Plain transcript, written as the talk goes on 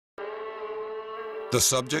The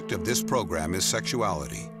subject of this program is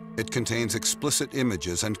sexuality. It contains explicit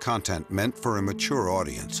images and content meant for a mature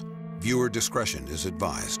audience. Viewer discretion is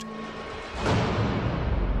advised.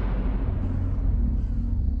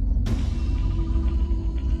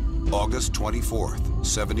 August 24th,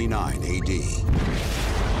 79 AD.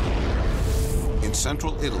 In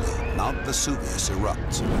central Italy, Mount Vesuvius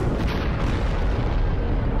erupts.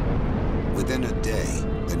 Within a day,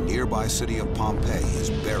 the nearby city of Pompeii is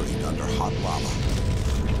buried under hot lava.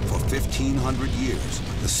 For 1,500 years,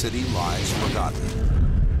 the city lies forgotten,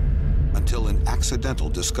 until an accidental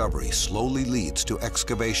discovery slowly leads to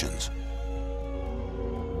excavations,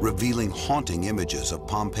 revealing haunting images of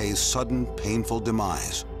Pompeii's sudden, painful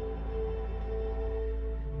demise.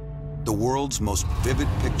 The world's most vivid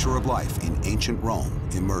picture of life in ancient Rome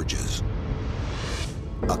emerges.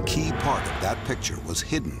 A key part of that picture was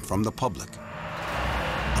hidden from the public,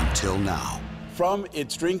 until now. From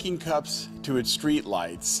its drinking cups to its street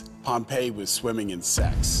lights, Pompeii was swimming in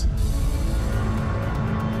sex.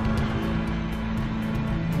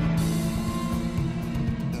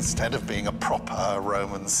 Instead of being a proper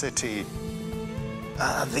Roman city,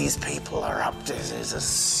 these people are up to is a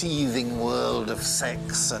seething world of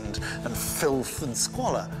sex and filth and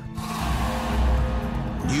squalor.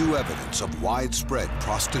 New evidence of widespread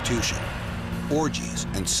prostitution, orgies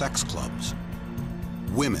and sex clubs.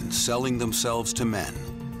 Women selling themselves to men,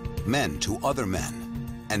 men to other men,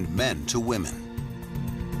 and men to women.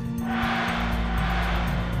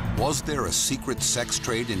 Was there a secret sex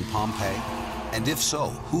trade in Pompeii? And if so,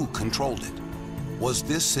 who controlled it? Was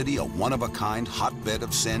this city a one-of-a-kind hotbed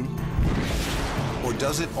of sin? Or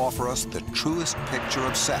does it offer us the truest picture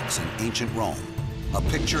of sex in ancient Rome? A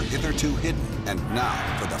picture hitherto hidden and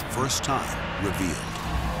now, for the first time, revealed.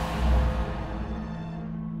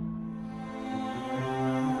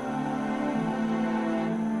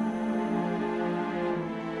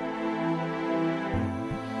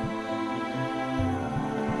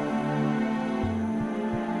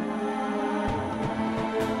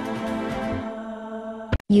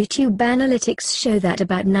 YouTube analytics show that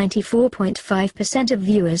about 94.5% of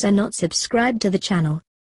viewers are not subscribed to the channel.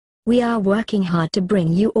 We are working hard to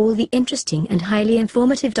bring you all the interesting and highly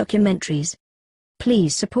informative documentaries.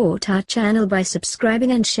 Please support our channel by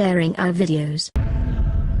subscribing and sharing our videos.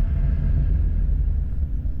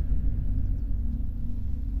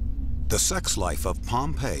 The sex life of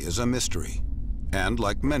Pompeii is a mystery, and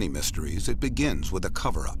like many mysteries, it begins with a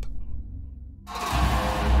cover-up.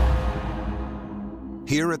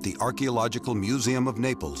 Here at the Archaeological Museum of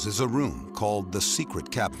Naples is a room called the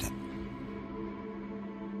Secret Cabinet.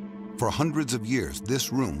 For hundreds of years,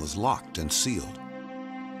 this room was locked and sealed.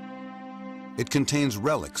 It contains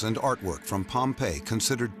relics and artwork from Pompeii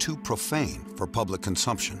considered too profane for public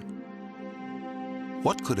consumption.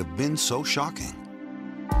 What could have been so shocking?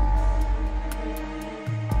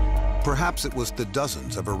 Perhaps it was the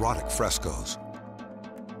dozens of erotic frescoes,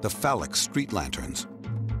 the phallic street lanterns,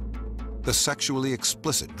 the sexually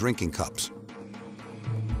explicit drinking cups,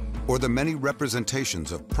 or the many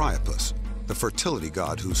representations of Priapus, the fertility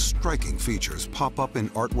god whose striking features pop up in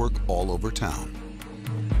artwork all over town.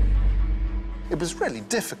 It was really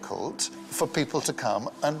difficult for people to come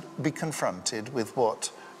and be confronted with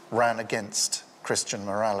what ran against Christian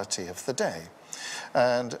morality of the day.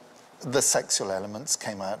 And the sexual elements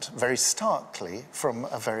came out very starkly from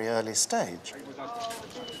a very early stage.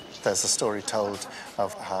 There's a story told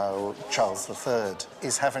of how Charles III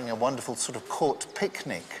is having a wonderful sort of court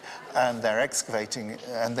picnic, and they're excavating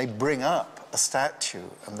and they bring up a statue,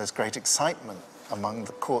 and there's great excitement among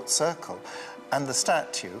the court circle. And the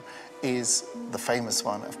statue is the famous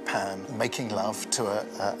one of Pan making love to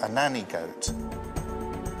a nanny goat.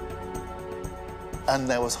 And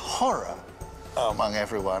there was horror among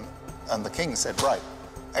everyone, and the king said, right,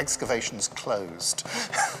 excavation's closed.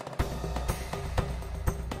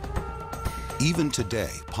 Even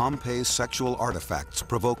today, Pompeii's sexual artifacts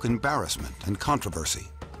provoke embarrassment and controversy.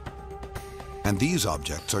 And these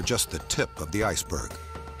objects are just the tip of the iceberg.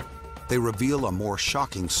 They reveal a more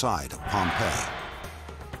shocking side of Pompeii.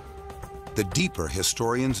 The deeper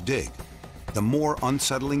historians dig, the more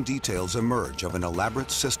unsettling details emerge of an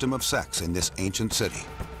elaborate system of sex in this ancient city.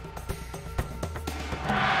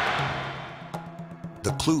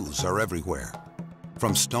 The clues are everywhere.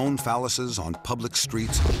 From stone phalluses on public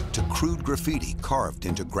streets to crude graffiti carved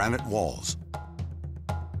into granite walls.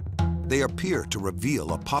 They appear to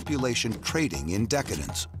reveal a population trading in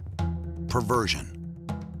decadence, perversion,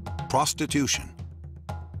 prostitution,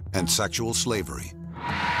 and sexual slavery.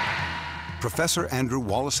 Professor Andrew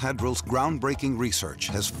Wallace Hadrill's groundbreaking research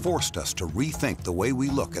has forced us to rethink the way we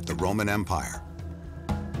look at the Roman Empire.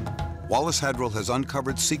 Wallace Hadrill has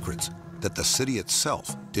uncovered secrets that the city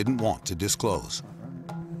itself didn't want to disclose.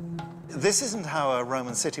 This isn't how a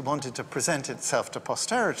Roman city wanted to present itself to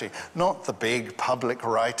posterity, not the big public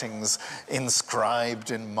writings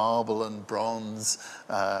inscribed in marble and bronze,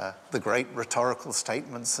 the great rhetorical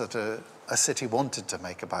statements that a city wanted to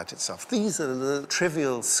make about itself. These are the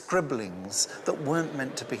trivial scribblings that weren't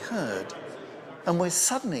meant to be heard. And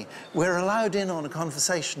we're allowed in on a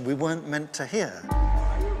conversation we weren't meant to hear.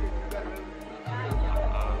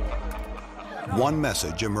 One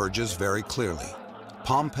message emerges very clearly.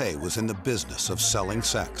 Pompeii was in the business of selling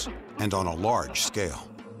sex, and on a large scale.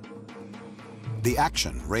 The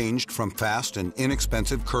action ranged from fast and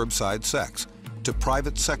inexpensive curbside sex to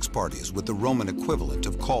private sex parties with the Roman equivalent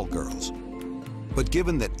of call girls. But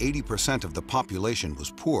given that 80% of the population was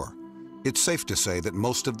poor, it's safe to say that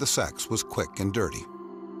most of the sex was quick and dirty.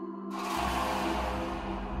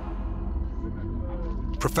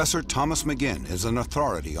 Professor Thomas McGinn is an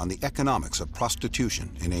authority on the economics of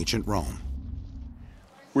prostitution in ancient Rome.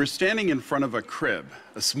 We're standing in front of a crib,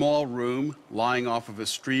 a small room lying off of a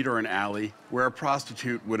street or an alley where a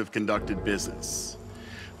prostitute would have conducted business.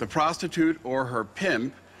 The prostitute or her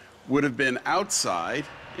pimp would have been outside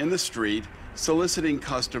in the street soliciting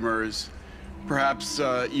customers, perhaps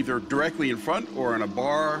either directly in front or in a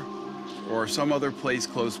bar or some other place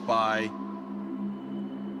close by,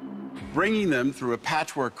 bringing them through a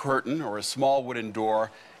patchwork curtain or a small wooden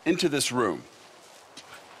door into this room,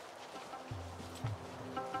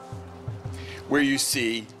 where you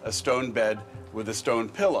see a stone bed with a stone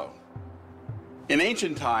pillow. In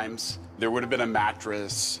ancient times, there would have been a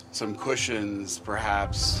mattress, some cushions,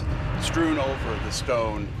 perhaps, strewn over the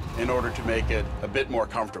stone in order to make it a bit more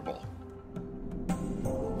comfortable.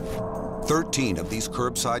 13 of these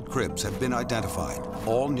curbside cribs have been identified,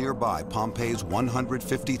 all nearby Pompeii's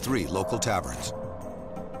 153 local taverns.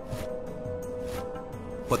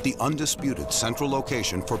 But the undisputed central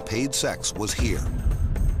location for paid sex was here,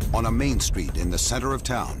 on a main street in the center of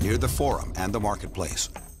town near the Forum and the marketplace.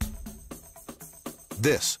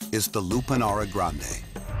 This is the Lupanara Grande,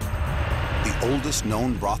 the oldest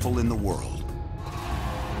known brothel in the world.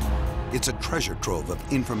 It's a treasure trove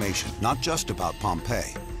of information, not just about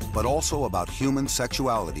Pompeii, but also about human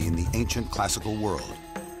sexuality in the ancient classical world.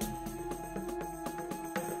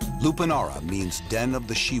 Lupanara means den of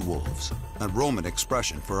the she-wolves, a Roman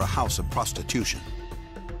expression for a house of prostitution.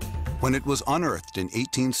 When it was unearthed in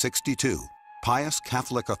 1862, pious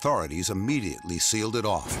Catholic authorities immediately sealed it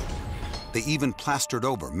off. They even plastered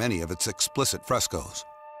over many of its explicit frescoes.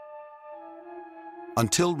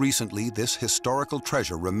 Until recently, this historical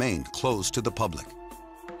treasure remained closed to the public.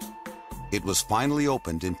 It was finally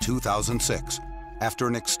opened in 2006, after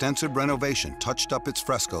an extensive renovation touched up its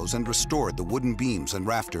frescoes and restored the wooden beams and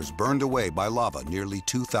rafters burned away by lava nearly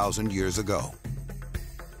 2,000 years ago.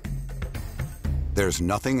 There's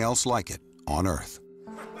nothing else like it on Earth.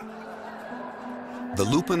 The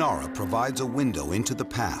Lupanara provides a window into the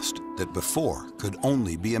past that before could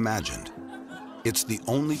only be imagined. It's the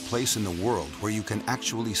only place in the world where you can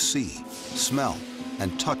actually see, smell,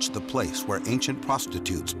 and touch the place where ancient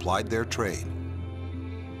prostitutes plied their trade.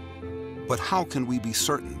 But how can we be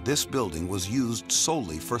certain this building was used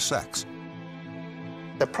solely for sex?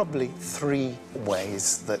 There are probably three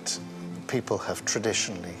ways that people have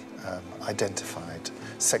traditionally identified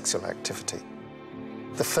sexual activity.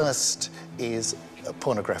 The first is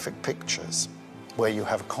pornographic pictures, where you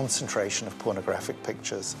have a concentration of pornographic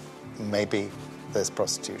pictures. Maybe there's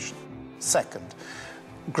prostitution. Second,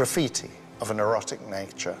 graffiti of an erotic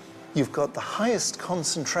nature. You've got the highest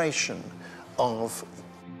concentration of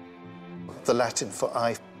the Latin for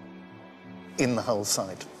eye in the whole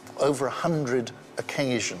site. Over 100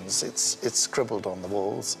 occasions it's scribbled on the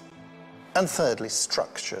walls. And thirdly,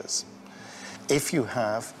 structures. If you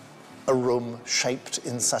have a room shaped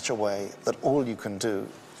in such a way that all you can do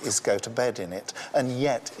is go to bed in it, and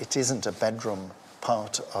yet it isn't a bedroom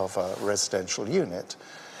part of a residential unit,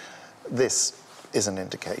 this is an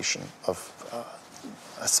indication of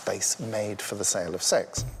a space made for the sale of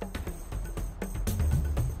sex.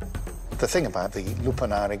 The thing about the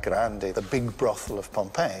Lupanara Grande, the big brothel of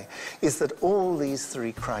Pompeii, is that all these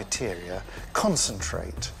three criteria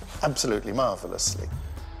concentrate absolutely marvelously.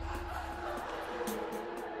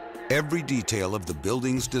 Every detail of the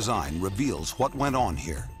building's design reveals what went on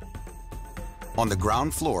here. On the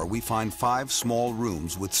ground floor, we find 5 small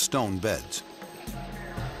rooms with stone beds.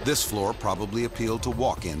 This floor probably appealed to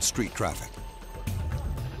walk-in street traffic.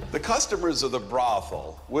 The customers of the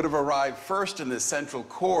brothel would have arrived first in the central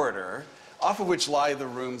corridor, off of which lie the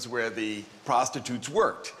rooms where the prostitutes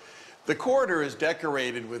worked. The corridor is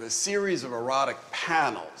decorated with a series of erotic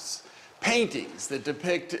panels paintings that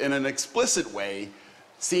depict in an explicit way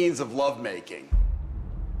scenes of lovemaking.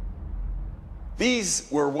 These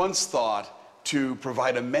were once thought to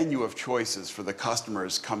provide a menu of choices for the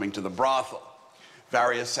customers coming to the brothel.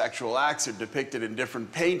 Various sexual acts are depicted in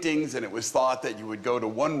different paintings, and it was thought that you would go to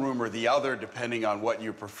one room or the other depending on what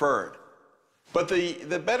you preferred. But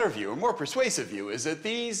the better view, or more persuasive view, is that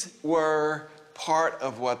these were part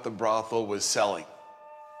of what the brothel was selling.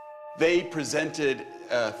 They presented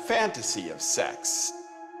a fantasy of sex.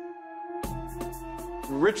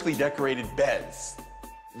 Richly decorated beds.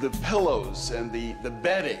 The pillows and the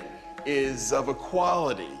bedding is of a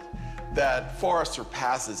quality that far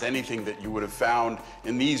surpasses anything that you would have found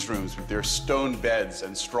in these rooms with their stone beds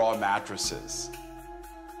and straw mattresses.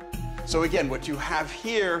 So again, what you have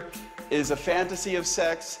here is a fantasy of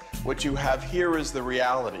sex. What you have here is the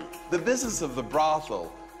reality. The business of the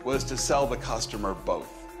brothel was to sell the customer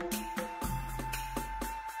both.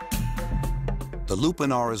 The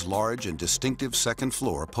Lupanara's large and distinctive second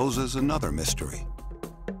floor poses another mystery.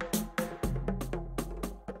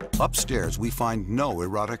 Upstairs, we find no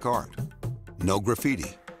erotic art, no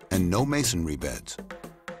graffiti, and no masonry beds.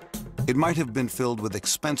 It might have been filled with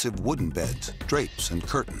expensive wooden beds, drapes, and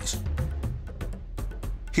curtains.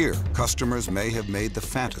 Here, customers may have made the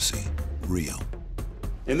fantasy real.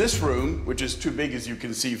 In this room, which is too big as you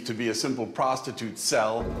conceive to be a simple prostitute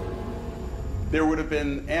cell, there would have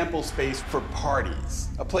been ample space for parties,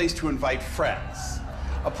 a place to invite friends,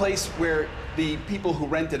 a place where the people who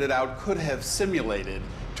rented it out could have simulated,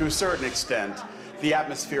 to a certain extent, the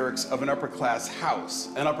atmospherics of an upper-class house,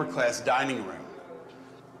 an upper-class dining room,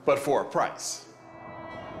 but for a price.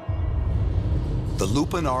 The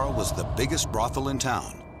Lupanara was the biggest brothel in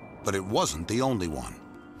town, but it wasn't the only one.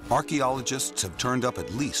 Archaeologists have turned up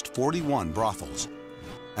at least 41 brothels,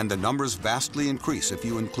 and the numbers vastly increase if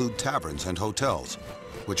you include taverns and hotels,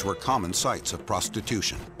 which were common sites of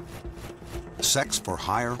prostitution. Sex for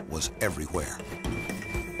hire was everywhere.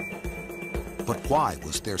 But why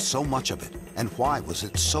was there so much of it, and why was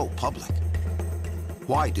it so public?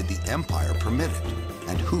 Why did the empire permit it,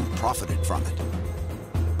 and who profited from it?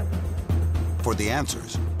 For the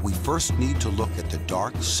answers, we first need to look at the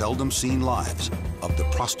dark, seldom-seen lives of the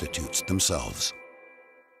prostitutes themselves.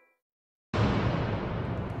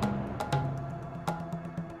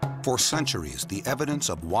 For centuries, the evidence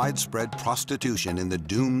of widespread prostitution in the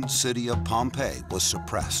doomed city of Pompeii was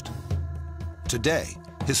suppressed. Today,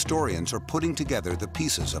 historians are putting together the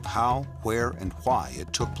pieces of how, where, and why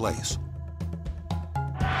it took place.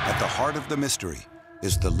 At the heart of the mystery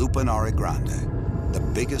is the Lupanara Grande,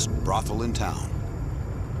 the biggest brothel in town.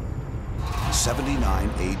 79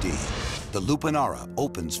 AD, the Lupanara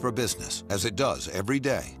opens for business, as it does every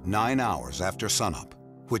day, 9 hours after sunup,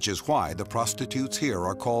 which is why the prostitutes here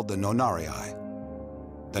are called the nonarii,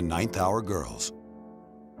 the ninth-hour girls.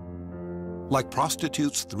 Like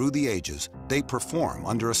prostitutes through the ages, they perform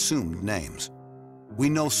under assumed names. We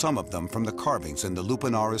know some of them from the carvings in the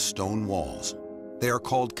Lupanara's stone walls. They are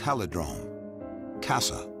called Calidrome,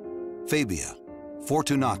 Casa, Fabia,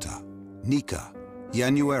 Fortunata, Nika,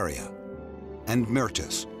 Januaria, and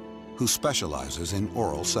Myrtis, who specializes in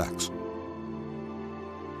oral sex.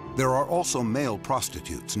 There are also male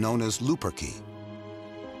prostitutes known as Luperci.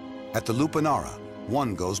 At the Lupanara,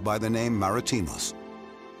 one goes by the name Maritimus.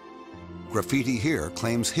 Graffiti here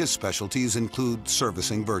claims his specialties include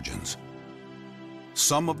servicing virgins.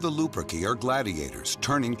 Some of the Luperci are gladiators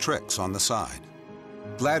turning tricks on the side.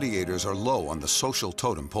 Gladiators are low on the social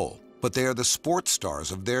totem pole, but they are the sports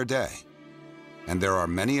stars of their day. And there are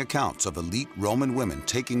many accounts of elite Roman women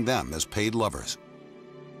taking them as paid lovers.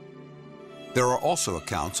 There are also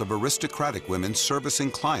accounts of aristocratic women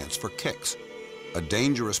servicing clients for kicks, a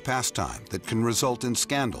dangerous pastime that can result in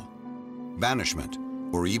scandal, banishment,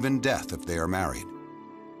 or even death if they are married.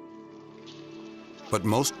 But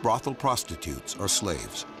most brothel prostitutes are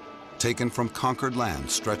slaves, taken from conquered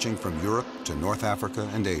lands stretching from Europe to North Africa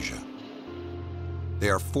and Asia. They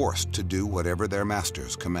are forced to do whatever their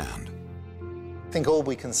masters command. I think all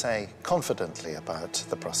we can say confidently about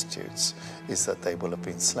the prostitutes is that they will have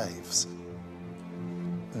been slaves.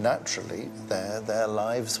 Naturally, their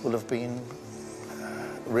lives will have been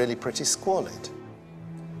really pretty squalid,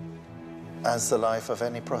 as the life of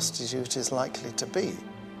any prostitute is likely to be.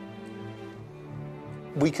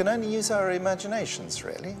 We can only use our imaginations,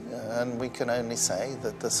 really, and we can only say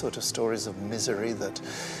that the sort of stories of misery that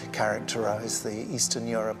characterize the Eastern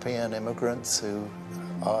European immigrants who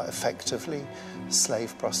are effectively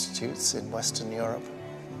slave prostitutes in Western Europe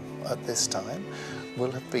at this time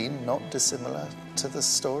will have been not dissimilar to the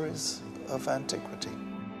stories of antiquity.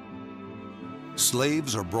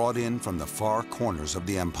 Slaves are brought in from the far corners of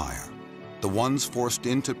the empire, The ones forced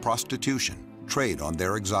into prostitution trade on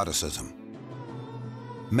their exoticism.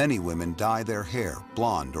 Many women dye their hair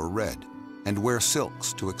blonde or red and wear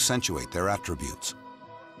silks to accentuate their attributes.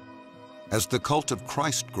 As the cult of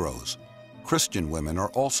Christ grows, Christian women are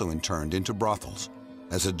also interned into brothels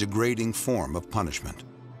as a degrading form of punishment.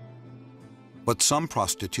 But some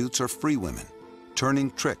prostitutes are free women,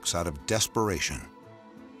 turning tricks out of desperation.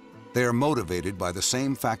 They are motivated by the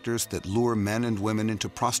same factors that lure men and women into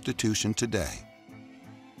prostitution today.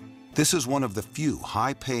 This is one of the few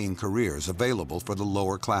high-paying careers available for the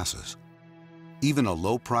lower classes. Even a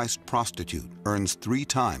low-priced prostitute earns 3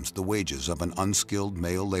 times the wages of an unskilled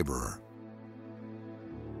male laborer.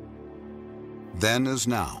 Then as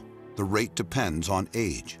now, the rate depends on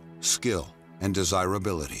age, skill, and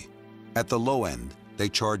desirability. At the low end, they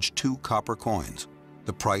charge 2 copper coins,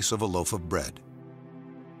 the price of a loaf of bread.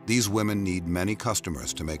 These women need many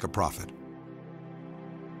customers to make a profit.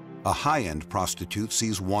 A high-end prostitute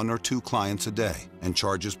sees 1 or 2 clients a day and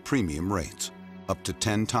charges premium rates, up to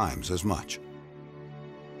 10 times as much.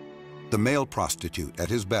 The male prostitute, at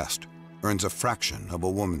his best, earns a fraction of a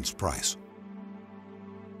woman's price.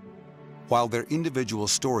 While their individual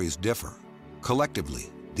stories differ,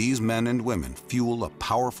 collectively, these men and women fuel a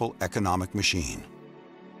powerful economic machine.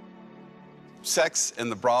 Sex in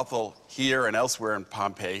the brothel here and elsewhere in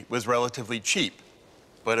Pompeii was relatively cheap,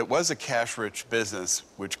 but it was a cash-rich business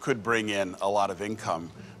which could bring in a lot of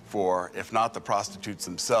income for, if not the prostitutes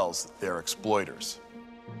themselves, their exploiters.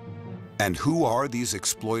 And who are these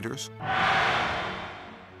exploiters?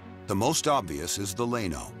 The most obvious is the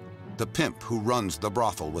Leno, the pimp who runs the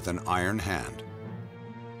brothel with an iron hand.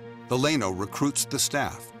 The Leno recruits the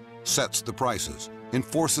staff, sets the prices,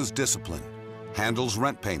 enforces discipline, handles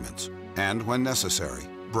rent payments, and, when necessary,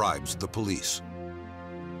 bribes the police.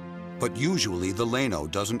 But usually the Leno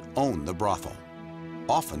doesn't own the brothel.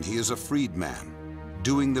 Often he is a freed man,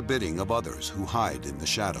 doing the bidding of others who hide in the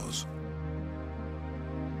shadows.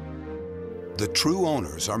 The true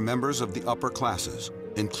owners are members of the upper classes,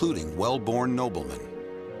 including well-born noblemen.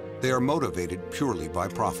 They are motivated purely by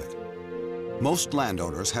profit. Most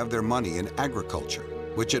landowners have their money in agriculture,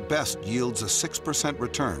 which at best yields a 6%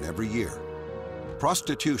 return every year.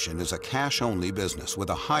 Prostitution is a cash-only business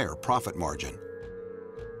with a higher profit margin,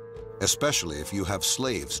 especially if you have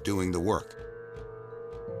slaves doing the work.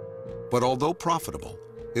 But although profitable,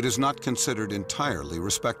 it is not considered entirely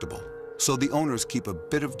respectable, so the owners keep a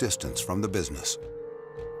bit of distance from the business,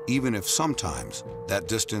 even if sometimes that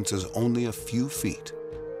distance is only a few feet.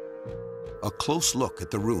 A close look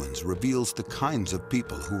at the ruins reveals the kinds of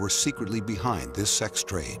people who were secretly behind this sex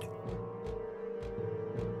trade.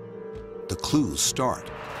 The clues start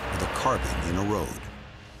with a carving in a road.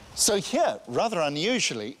 So here, rather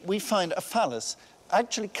unusually, we find a phallus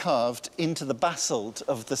actually carved into the basalt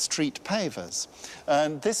of the street pavers.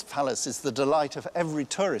 And this phallus is the delight of every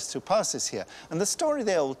tourist who passes here. And the story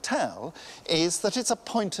they all tell is that it's a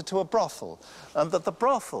pointer to a brothel, and that the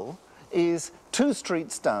brothel is 2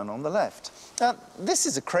 streets down on the left. Now, this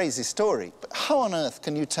is a crazy story, but how on earth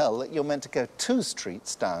can you tell that you're meant to go 2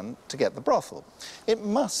 streets down to get the brothel? It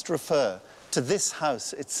must refer to this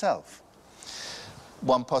house itself.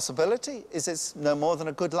 One possibility is it's no more than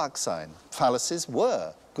a good luck sign. Phalluses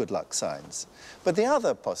were good luck signs. But the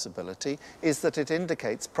other possibility is that it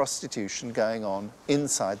indicates prostitution going on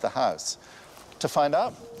inside the house. To find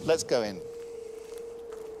out, let's go in.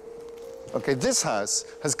 Okay, this house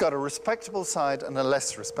has got a respectable side and a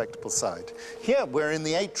less respectable side. Here, we're in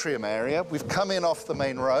the atrium area. We've come in off the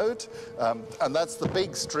main road, and that's the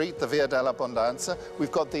big street, the Via dell'Abbondanza.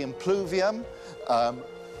 We've got the impluvium,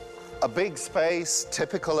 a big space,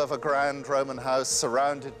 typical of a grand Roman house,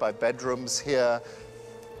 surrounded by bedrooms here.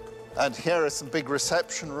 And here are some big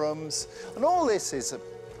reception rooms. And all this is a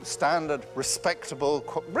standard,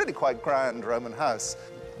 respectable, really quite grand Roman house.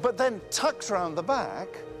 But then tucked around the back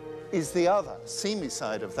is the other, seamy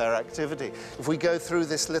side of their activity. If we go through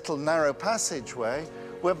this little narrow passageway,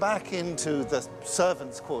 we're back into the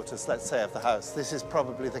servants' quarters, let's say, of the house. This is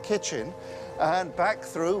probably the kitchen. And back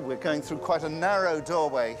through, we're going through quite a narrow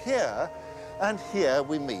doorway here, and here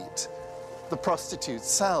we meet the prostitute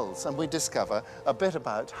cells, and we discover a bit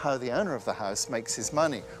about how the owner of the house makes his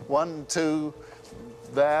money. 1, 2,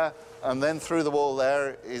 there, and then through the wall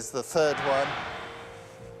there is the 3rd one.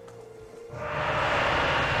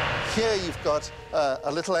 Here you've got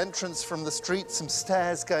a little entrance from the street, some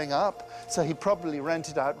stairs going up. So he probably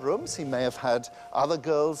rented out rooms. He may have had other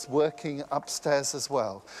girls working upstairs as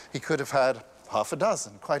well. He could have had half a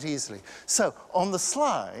dozen, quite easily. So on the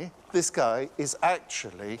sly, this guy is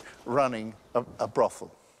actually running a brothel.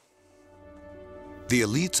 The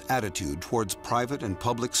elite's attitude towards private and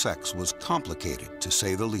public sex was complicated, to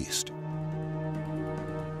say the least.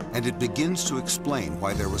 And it begins to explain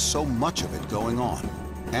why there was so much of it going on,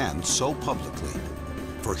 and so publicly.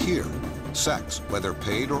 For here, sex, whether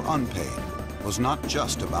paid or unpaid, was not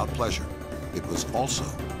just about pleasure. It was also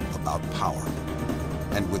about power.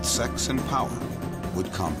 And with sex and power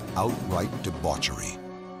would come outright debauchery.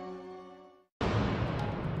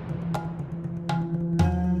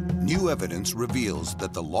 New evidence reveals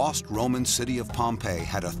that the lost Roman city of Pompeii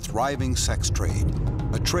had a thriving sex trade,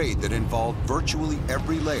 a trade that involved virtually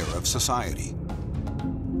every layer of society.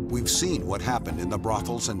 We've seen what happened in the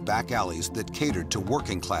brothels and back alleys that catered to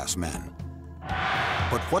working-class men.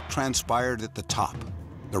 But what transpired at the top,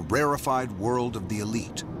 the rarefied world of the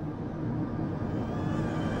elite?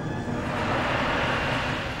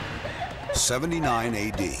 79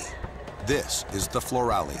 AD. This is the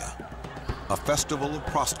Floralia, a festival of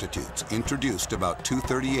prostitutes introduced about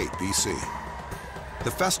 238 BC.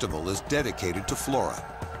 The festival is dedicated to Flora,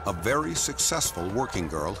 a very successful working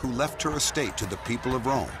girl who left her estate to the people of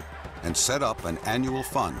Rome and set up an annual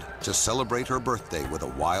fund to celebrate her birthday with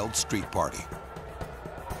a wild street party.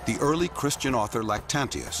 The early Christian author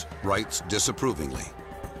Lactantius writes disapprovingly,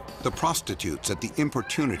 "The prostitutes at the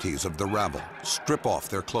importunities of the rabble strip off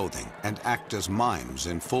their clothing and act as mimes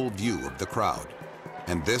in full view of the crowd.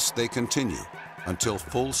 And this they continue until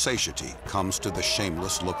full satiety comes to the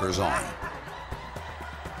shameless lookers-on."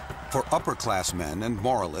 For upper-class men and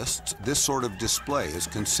moralists, this sort of display is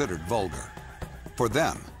considered vulgar. For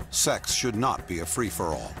them, sex should not be a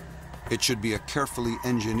free-for-all. It should be a carefully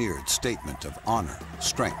engineered statement of honor,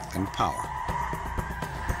 strength, and power.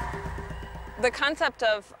 The concept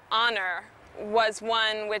of honor was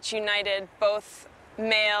one which united both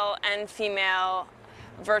male and female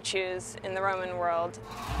virtues in the Roman world.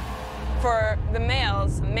 For the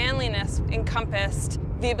males, manliness encompassed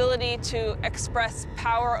the ability to express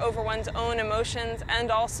power over one's own emotions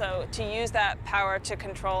and also to use that power to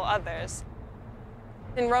control others.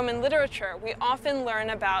 In Roman literature, we often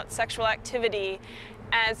learn about sexual activity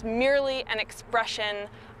as merely an expression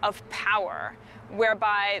of power,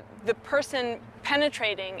 whereby the person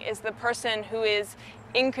penetrating is the person who is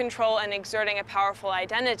in control and exerting a powerful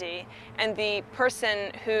identity, and the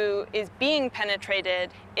person who is being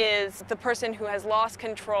penetrated is the person who has lost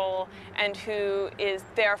control and who is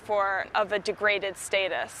therefore of a degraded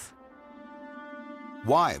status.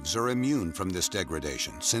 Wives are immune from this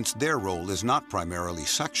degradation since their role is not primarily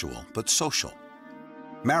sexual but social.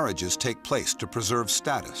 Marriages take place to preserve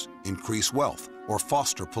status, increase wealth, or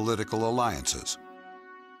foster political alliances.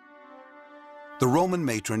 The Roman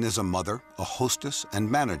matron is a mother, a hostess, and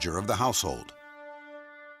manager of the household.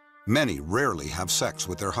 Many rarely have sex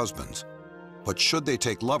with their husbands, but should they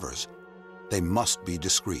take lovers, they must be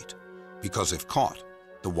discreet, because if caught,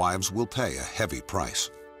 the wives will pay a heavy price.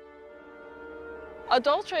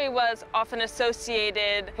 Adultery was often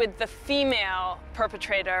associated with the female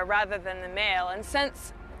perpetrator rather than the male, and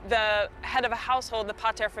since the head of a household, the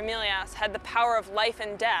paterfamilias, had the power of life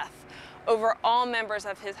and death over all members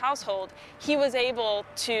of his household, he was able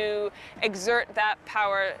to exert that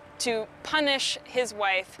power to punish his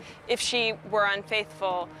wife if she were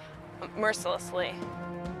unfaithful mercilessly.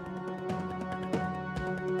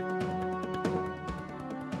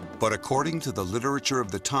 But according to the literature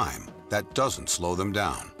of the time, that doesn't slow them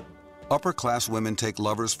down. Upper-class women take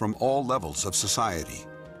lovers from all levels of society.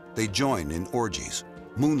 They join in orgies,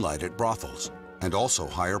 moonlight at brothels, and also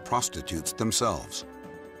hire prostitutes themselves.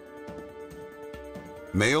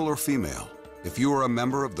 Male or female, if you are a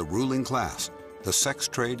member of the ruling class, the sex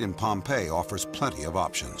trade in Pompeii offers plenty of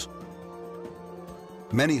options.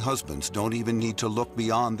 Many husbands don't even need to look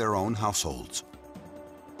beyond their own households.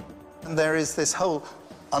 And there is this whole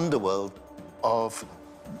underworld of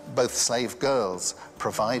both slave girls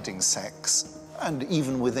providing sex, and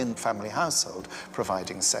even within family household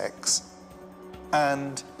providing sex,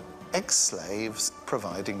 and ex-slaves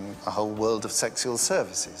providing a whole world of sexual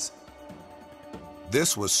services.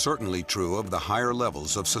 This was certainly true of the higher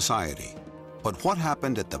levels of society. But what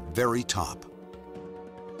happened at the very top?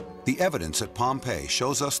 The evidence at Pompeii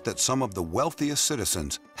shows us that some of the wealthiest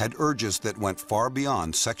citizens had urges that went far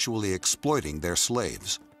beyond sexually exploiting their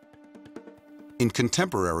slaves. In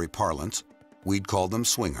contemporary parlance, we'd call them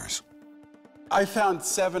swingers. I found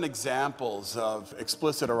 7 examples of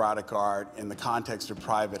explicit erotic art in the context of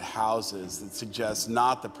private houses that suggest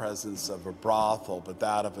not the presence of a brothel, but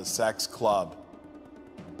that of a sex club.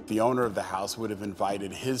 The owner of the house would have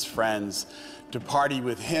invited his friends to party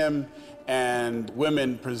with him and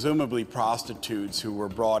women, presumably prostitutes, who were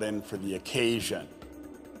brought in for the occasion.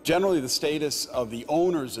 Generally, the status of the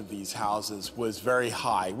owners of these houses was very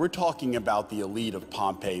high. We're talking about the elite of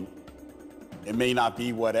Pompeii. It may not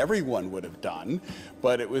be what everyone would have done,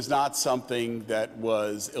 but it was not something that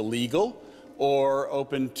was illegal or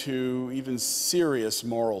open to even serious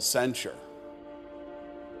moral censure.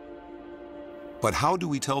 But how do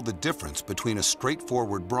we tell the difference between a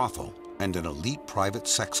straightforward brothel and an elite private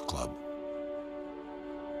sex club?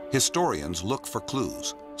 Historians look for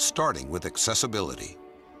clues, starting with accessibility.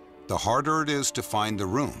 The harder it is to find the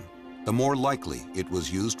room, the more likely it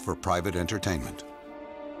was used for private entertainment.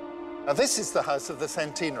 Now, this is the House of the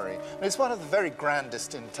Centenary. It's one of the very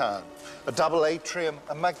grandest in town. A double atrium,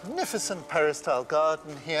 a magnificent peristyle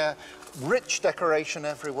garden here, rich decoration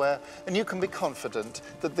everywhere, and you can be confident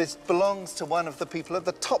that this belongs to one of the people at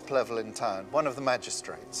the top level in town, one of the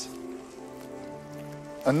magistrates.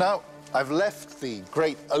 And now I've left the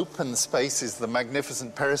great open spaces, the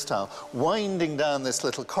magnificent peristyle, winding down this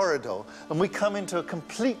little corridor, and we come into a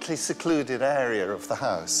completely secluded area of the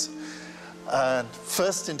house. And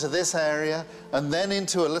first into this area, and then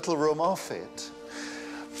into a little room off it.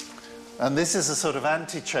 And this is a sort of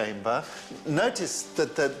antechamber. Notice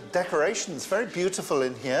that the decoration is very beautiful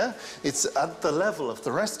in here. It's at the level of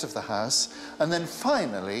the rest of the house. And then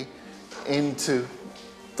finally into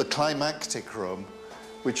the climactic room,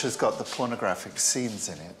 which has got the pornographic scenes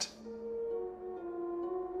in it.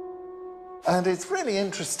 And it's really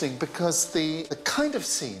interesting because the kind of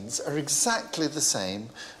scenes are exactly the same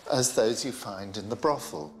as those you find in the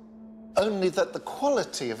brothel, only that the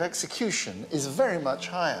quality of execution is very much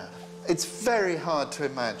higher. It's very hard to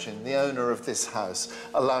imagine the owner of this house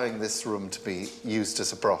allowing this room to be used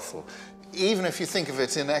as a brothel. Even if you think of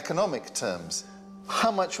it in economic terms,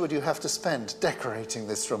 how much would you have to spend decorating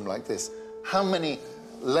this room like this? How many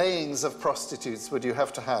layings of prostitutes would you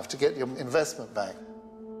have to get your investment back?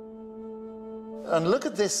 And look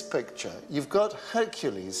at this picture. You've got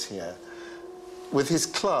Hercules here with his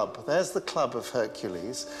club. There's the club of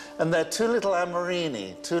Hercules. And there are two little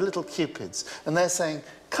Amorini, two little Cupids. And they're saying,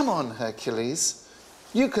 come on, Hercules,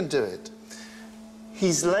 you can do it.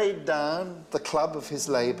 He's laid down the club of his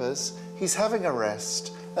labors. He's having a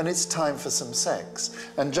rest. And it's time for some sex.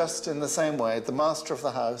 And just in the same way, the master of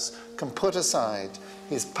the house can put aside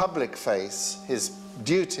his public face, his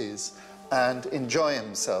duties, and enjoy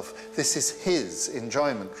himself. This is his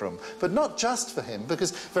enjoyment room, but not just for him,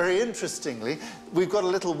 because very interestingly, we've got a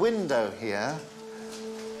little window here,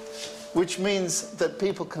 which means that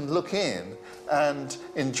people can look in and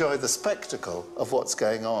enjoy the spectacle of what's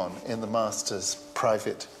going on in the master's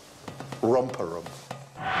private romper room.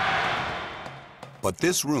 But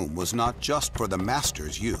this room was not just for the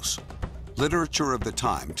master's use. Literature of the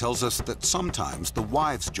time tells us that sometimes the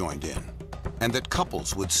wives joined in, and that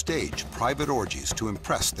couples would stage private orgies to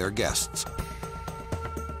impress their guests.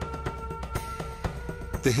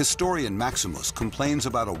 The historian Maximus complains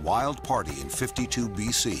about a wild party in 52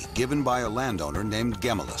 BC given by a landowner named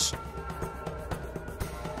Gemellus.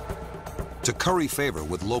 To curry favor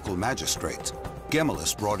with local magistrates,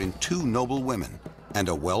 Gemellus brought in 2 noble women and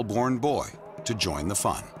a well-born boy to join the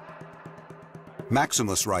fun.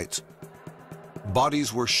 Maximus writes,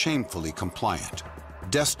 "Bodies were shamefully compliant,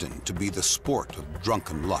 destined to be the sport of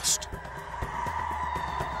drunken lust."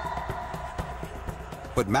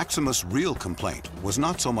 But Maximus' real complaint was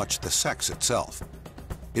not so much the sex itself.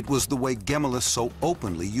 It was the way Gemellus so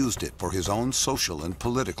openly used it for his own social and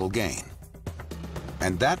political gain.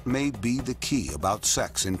 And that may be the key about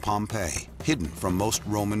sex in Pompeii, hidden from most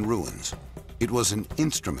Roman ruins. It was an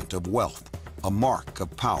instrument of wealth, a mark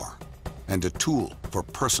of power, and a tool for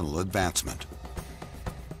personal advancement.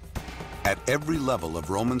 At every level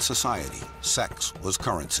of Roman society, sex was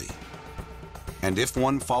currency. And if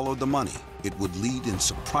one followed the money, it would lead in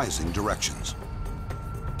surprising directions,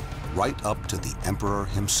 right up to the emperor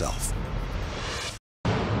himself.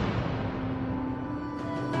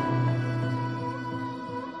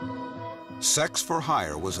 Sex for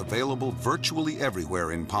hire was available virtually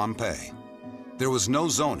everywhere in Pompeii. There was no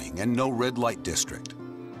zoning and no red light district.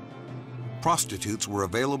 Prostitutes were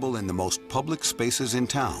available in the most public spaces in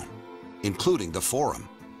town, including the Forum,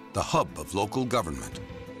 the hub of local government.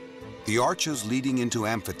 The arches leading into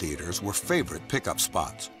amphitheaters were favorite pickup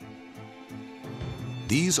spots.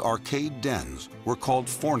 These arcade dens were called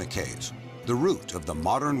fornicades, the root of the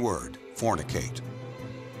modern word fornicate.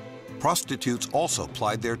 Prostitutes also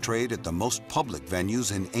plied their trade at the most public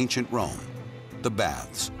venues in ancient Rome, the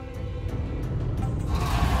baths.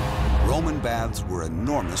 Roman baths were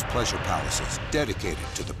enormous pleasure palaces dedicated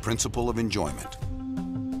to the principle of enjoyment.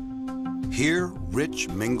 Here, rich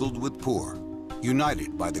mingled with poor,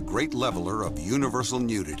 united by the great leveler of universal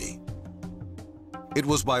nudity. It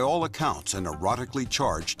was by all accounts an erotically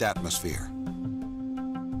charged atmosphere.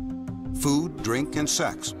 Food, drink, and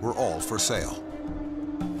sex were all for sale.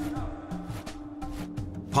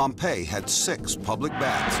 Pompeii had 6 public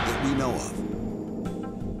baths that we know of.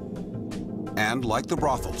 And like the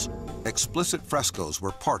brothels, explicit frescoes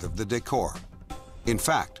were part of the decor. In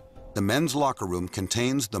fact, the men's locker room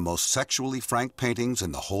contains the most sexually frank paintings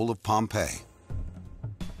in the whole of Pompeii.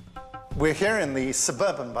 We're here in the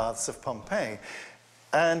suburban baths of Pompeii,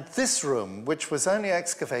 and this room, which was only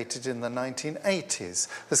excavated in the 1980s,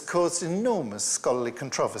 has caused enormous scholarly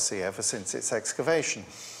controversy ever since its excavation.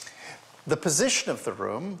 The position of the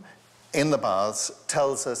room in the baths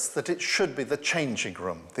tells us that it should be the changing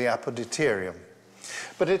room, the apoditerium.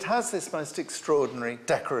 But it has this most extraordinary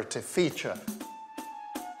decorative feature.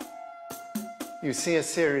 You see a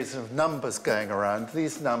series of numbers going around.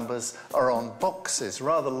 These numbers are on boxes,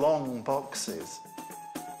 rather long boxes.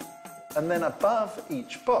 And then above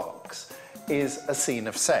each box is a scene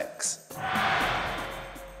of sex.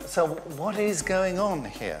 So what is going on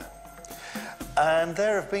here? And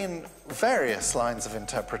there have been various lines of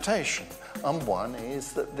interpretation. And one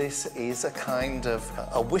is that this is a kind of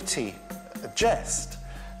a witty jest,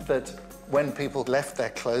 that when people left their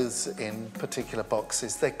clothes in particular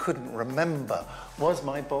boxes, they couldn't remember, was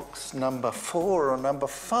my box number 4 or number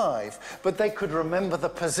 5? But they could remember the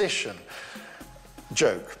position.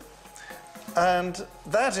 Joke. And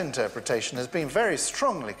that interpretation has been very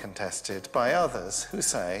strongly contested by others who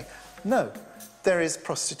say, no, there is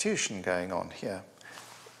prostitution going on here.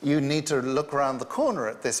 You need to look around the corner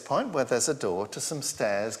at this point where there's a door to some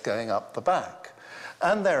stairs going up the back.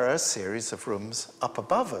 And there are a series of rooms up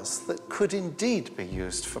above us that could indeed be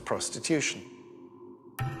used for prostitution.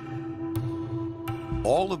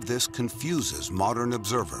 All of this confuses modern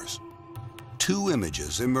observers. 2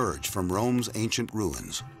 images emerge from Rome's ancient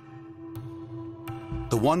ruins.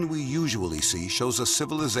 The one we usually see shows a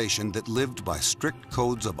civilization that lived by strict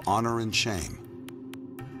codes of honor and shame.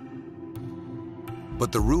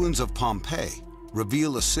 But the ruins of Pompeii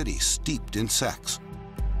reveal a city steeped in sex.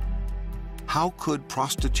 How could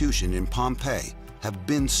prostitution in Pompeii have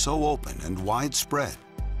been so open and widespread?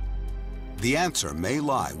 The answer may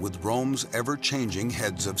lie with Rome's ever-changing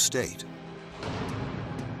heads of state.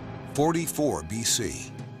 44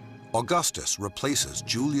 BC, Augustus replaces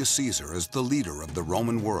Julius Caesar as the leader of the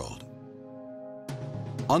Roman world.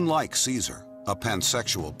 Unlike Caesar, a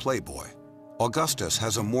pansexual playboy, Augustus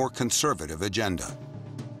has a more conservative agenda.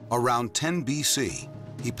 Around 10 BC,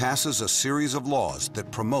 he passes a series of laws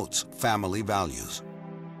that promotes family values.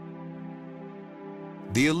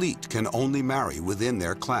 The elite can only marry within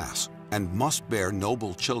their class and must bear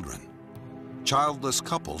noble children. Childless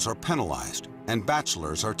couples are penalized and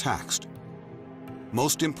bachelors are taxed.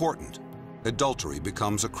 Most important, adultery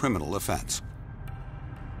becomes a criminal offense.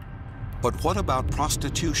 But what about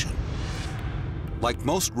prostitution? Like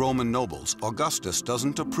most Roman nobles, Augustus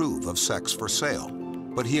doesn't approve of sex for sale,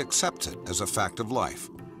 but he accepts it as a fact of life.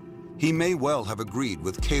 He may well have agreed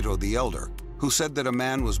with Cato the Elder, who said that a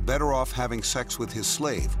man was better off having sex with his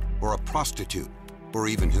slave, or a prostitute, or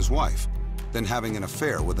even his wife, than having an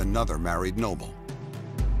affair with another married noble.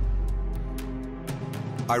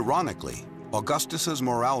 Ironically, Augustus's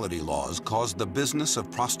morality laws caused the business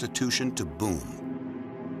of prostitution to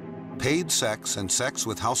boom. Paid sex and sex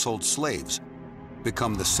with household slaves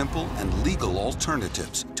become the simple and legal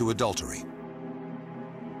alternatives to adultery.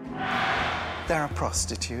 There are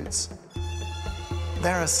prostitutes,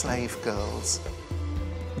 there are slave girls,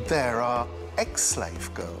 there are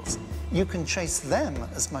ex-slave girls. You can chase them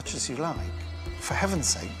as much as you like. For heaven's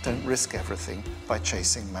sake, don't risk everything by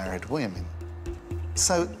chasing married women.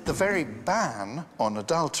 So the very ban on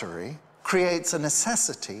adultery creates a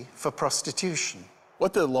necessity for prostitution.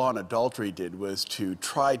 What the law on adultery did was to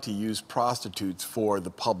try to use prostitutes for the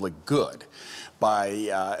public good by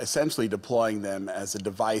essentially deploying them as a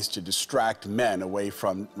device to distract men away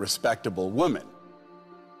from respectable women.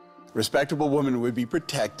 Respectable women would be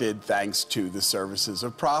protected thanks to the services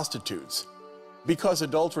of prostitutes. Because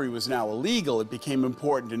adultery was now illegal, it became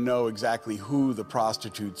important to know exactly who the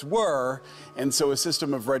prostitutes were, and so a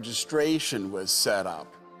system of registration was set up.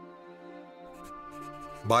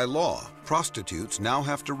 By law, prostitutes now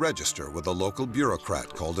have to register with a local bureaucrat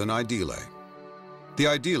called an aedile. The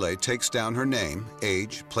aedile takes down her name,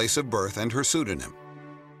 age, place of birth, and her pseudonym.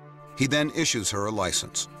 He then issues her a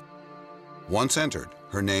license. Once entered,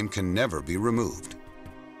 her name can never be removed.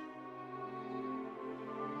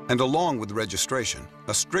 And along with registration,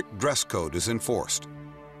 a strict dress code is enforced.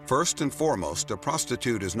 First and foremost, a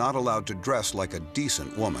prostitute is not allowed to dress like a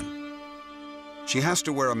decent woman. She has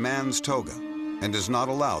to wear a man's toga, and is not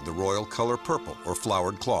allowed the royal color purple or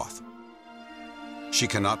flowered cloth. She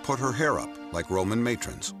cannot put her hair up like Roman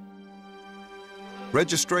matrons.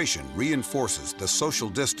 Registration reinforces the social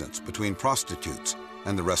distance between prostitutes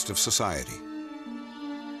and the rest of society.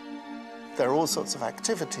 There are all sorts of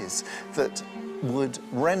activities that would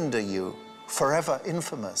render you forever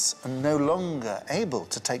infamous and no longer able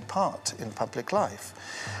to take part in public life.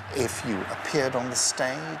 If you appeared on the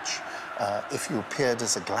stage, if you appeared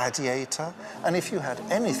as a gladiator, and if you had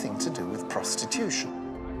anything to do with prostitution.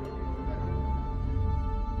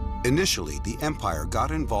 Initially, the empire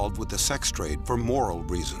got involved with the sex trade for moral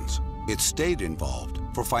reasons. It stayed involved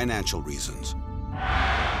for financial reasons.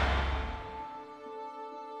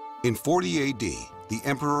 In 40 AD, the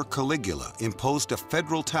Emperor Caligula imposed a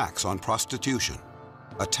federal tax on prostitution,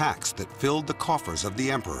 a tax that filled the coffers of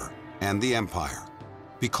the emperor and the empire.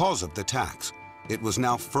 Because of the tax, it was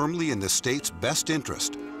now firmly in the state's best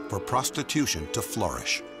interest for prostitution to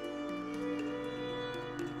flourish.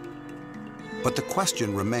 But the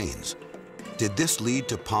question remains, did this lead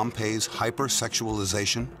to Pompeii's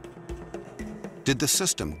hypersexualization? Did the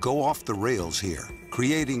system go off the rails here,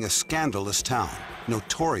 creating a scandalous town,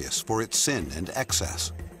 notorious for its sin and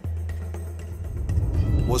excess?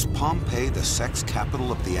 Was Pompeii the sex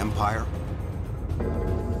capital of the empire?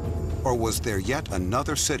 Or was there yet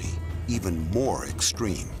another city, even more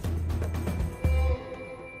extreme?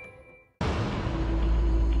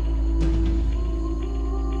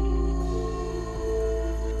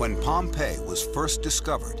 When Pompeii was first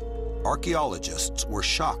discovered, archaeologists were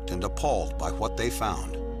shocked and appalled by what they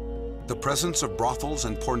found. The presence of brothels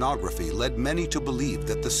and pornography led many to believe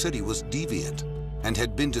that the city was deviant and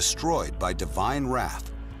had been destroyed by divine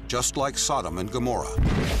wrath, just like Sodom and Gomorrah.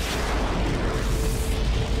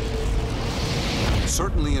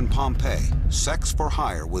 Certainly in Pompeii, sex for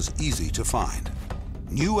hire was easy to find.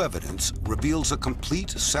 New evidence reveals a complete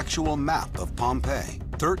sexual map of Pompeii.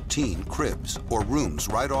 13 cribs or rooms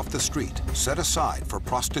right off the street set aside for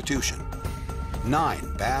prostitution.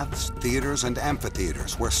 9 baths, theaters, and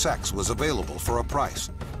amphitheaters where sex was available for a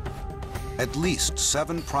price. At least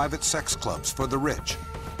 7 private sex clubs for the rich,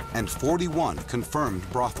 and 41 confirmed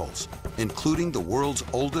brothels, including the world's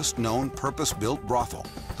oldest known purpose-built brothel,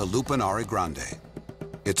 the Lupanare Grande.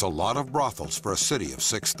 It's a lot of brothels for a city of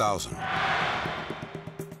 6,000.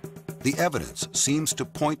 The evidence seems to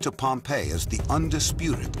point to Pompeii as the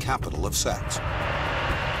undisputed capital of sex.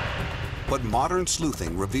 But modern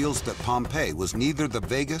sleuthing reveals that Pompeii was neither the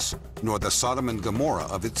Vegas nor the Sodom and Gomorrah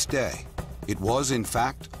of its day. It was, in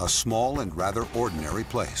fact, a small and rather ordinary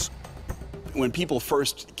place. When people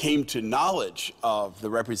first came to knowledge of the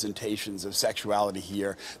representations of sexuality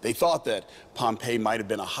here, they thought that Pompeii might have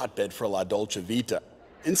been a hotbed for la dolce vita.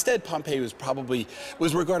 Instead, Pompeii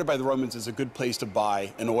was regarded by the Romans as a good place to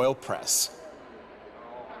buy an oil press.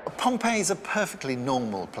 Pompeii is a perfectly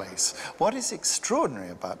normal place. What is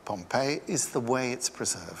extraordinary about Pompeii is the way it's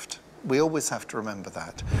preserved. We always have to remember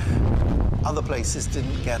that. Other places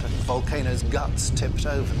didn't get a volcano's guts tipped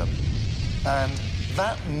over them. And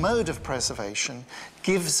that mode of preservation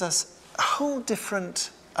gives us a whole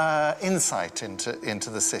different insight into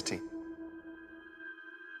the city.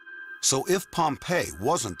 So if Pompeii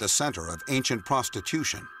wasn't the center of ancient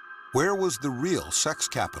prostitution, where was the real sex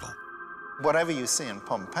capital? Whatever you see in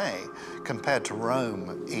Pompeii, compared to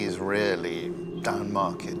Rome, is really down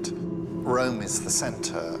market. Rome is the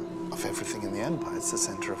center of everything in the empire. It's the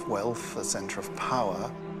center of wealth, the center of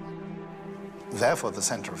power, therefore the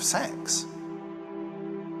center of sex.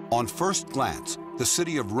 On first glance, the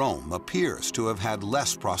city of Rome appears to have had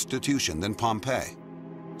less prostitution than Pompeii.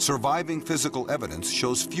 Surviving physical evidence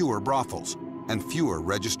shows fewer brothels and fewer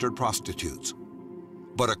registered prostitutes.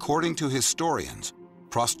 But according to historians,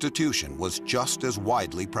 prostitution was just as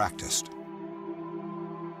widely practiced.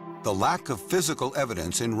 The lack of physical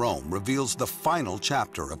evidence in Rome reveals the final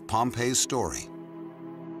chapter of Pompeii's story.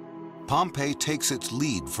 Pompeii takes its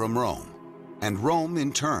lead from Rome, and Rome,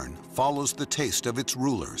 in turn, follows the taste of its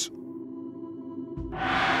rulers.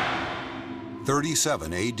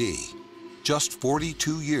 37 AD. Just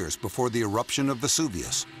 42 years before the eruption of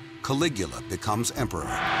Vesuvius, Caligula becomes emperor.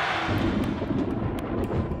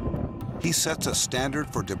 He sets a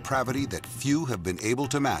standard for depravity that few have been able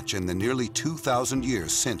to match in the nearly 2,000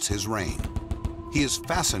 years since his reign. He is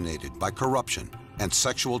fascinated by corruption and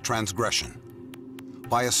sexual transgression.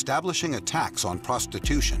 By establishing a tax on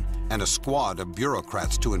prostitution and a squad of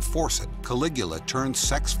bureaucrats to enforce it, Caligula turns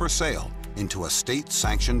sex for sale into a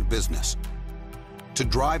state-sanctioned business. To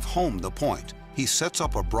drive home the point, he sets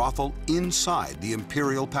up a brothel inside the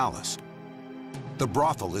imperial palace. The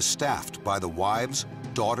brothel is staffed by the wives,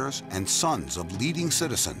 daughters, and sons of leading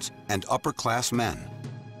citizens and upper-class men.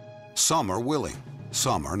 Some are willing,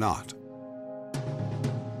 some are not.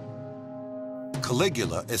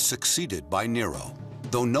 Caligula is succeeded by Nero.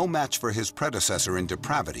 Though no match for his predecessor in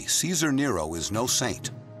depravity, Caesar Nero is no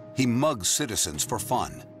saint. He mugs citizens for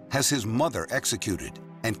fun, has his mother executed,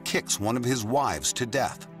 and kicks one of his wives to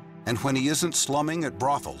death. And when he isn't slumming at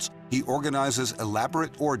brothels, he organizes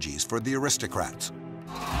elaborate orgies for the aristocrats.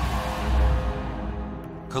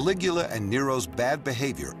 Caligula and Nero's bad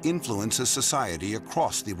behavior influences society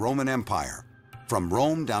across the Roman Empire, from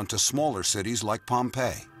Rome down to smaller cities like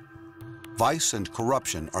Pompeii. Vice and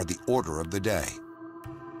corruption are the order of the day.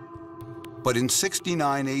 But in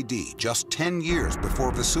 69 AD, just 10 years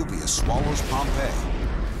before Vesuvius swallows Pompeii,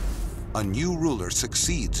 a new ruler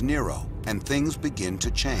succeeds Nero, and things begin to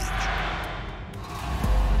change.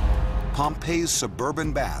 Pompeii's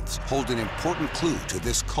suburban baths hold an important clue to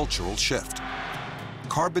this cultural shift.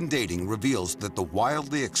 Carbon dating reveals that the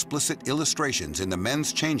wildly explicit illustrations in the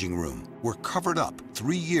men's changing room were covered up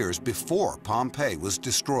 3 years before Pompeii was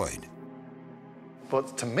destroyed.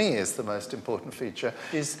 What to me is the most important feature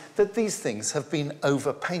is that these things have been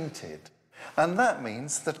overpainted. And that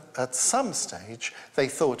means that at some stage they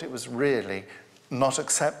thought it was really not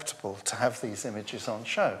acceptable to have these images on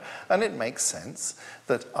show. And it makes sense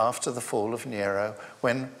that after the fall of Nero,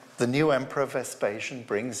 when the new Emperor Vespasian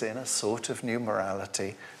brings in a sort of new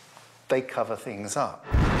morality, they cover things up.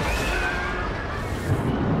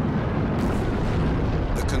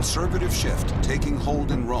 The conservative shift taking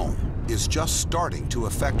hold in Rome is just starting to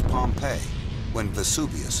affect Pompeii when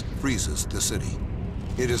Vesuvius freezes the city.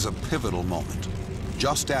 It is a pivotal moment,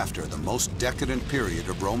 just after the most decadent period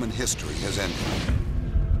of Roman history has ended.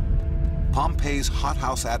 Pompeii's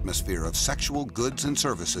hothouse atmosphere of sexual goods and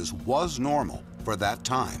services was normal for that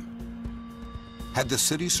time. Had the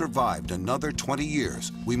city survived another 20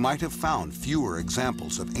 years, we might have found fewer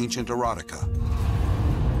examples of ancient erotica.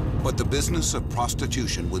 But the business of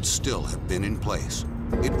prostitution would still have been in place.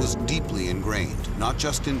 It was deeply ingrained, not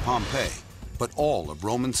just in Pompeii, but all of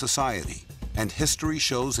Roman society, and history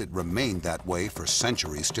shows it remained that way for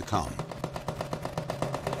centuries to come.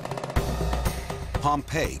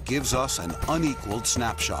 Pompeii gives us an unequaled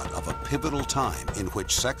snapshot of a pivotal time in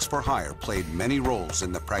which sex for hire played many roles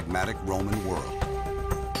in the pragmatic Roman world.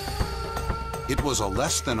 It was a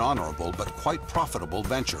less than honorable but quite profitable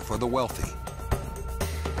venture for the wealthy,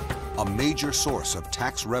 a major source of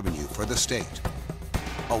tax revenue for the state,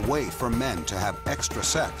 a way for men to have extra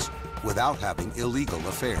sex without having illegal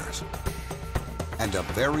affairs, and a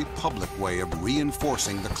very public way of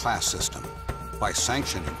reinforcing the class system by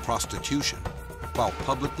sanctioning prostitution while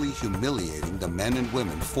publicly humiliating the men and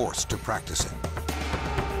women forced to practice it.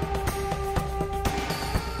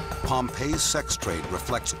 Pompeii's sex trade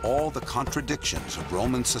reflects all the contradictions of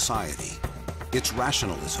Roman society, its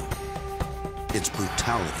rationalism, its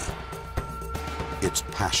brutality, its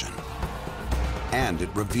passion. And it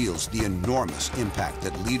reveals the enormous impact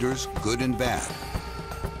that leaders, good and bad,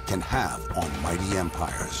 can have on mighty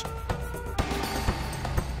empires.